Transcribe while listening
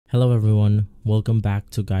Hello everyone, welcome back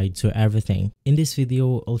to Guide to Everything. In this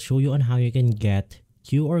video, I'll show you on how you can get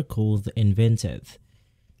QR codes in Vinted.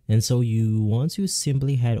 And so you want to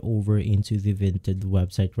simply head over into the Vinted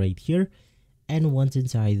website right here. And once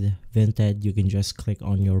inside Vinted, you can just click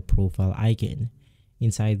on your profile icon.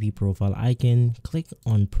 Inside the profile icon, click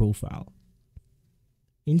on Profile.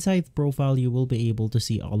 Inside Profile, you will be able to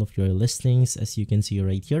see all of your listings as you can see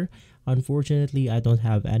right here. Unfortunately, I don't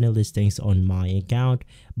have any listings on my account,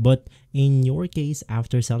 but in your case,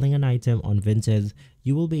 after selling an item on Vinted,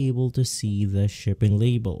 you will be able to see the shipping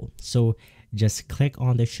label. So just click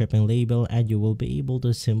on the shipping label and you will be able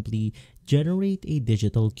to simply generate a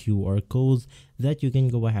digital QR code that you can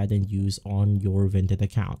go ahead and use on your Vinted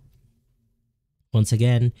account. Once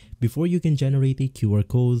again, before you can generate a QR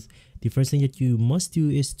code, the first thing that you must do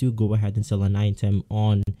is to go ahead and sell an item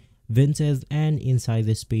on Vinted, and inside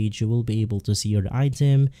this page, you will be able to see your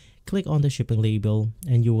item, click on the shipping label,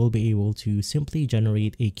 and you will be able to simply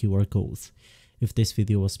generate a QR code. If this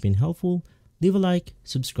video has been helpful, leave a like,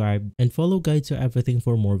 subscribe, and follow Guide to Everything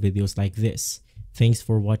for more videos like this. Thanks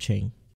for watching.